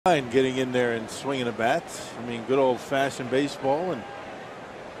Getting in there and swinging a bat. I mean, good old-fashioned baseball, and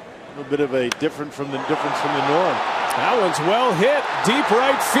a little bit of a difference from the norm. That one's well hit, deep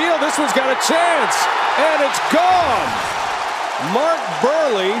right field. This one's got a chance, and it's gone. Mark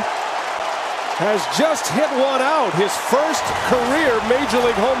Buehrle has just hit one out, his first career Major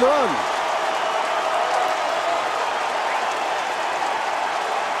League home run.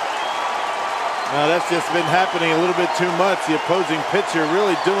 Now that's just been happening a little bit too much. The opposing pitcher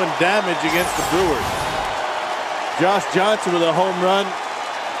really doing damage against the Brewers. Josh Johnson with a home run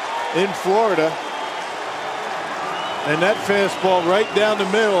in Florida. And that fastball right down the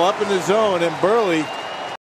middle, up in the zone, and Buehrle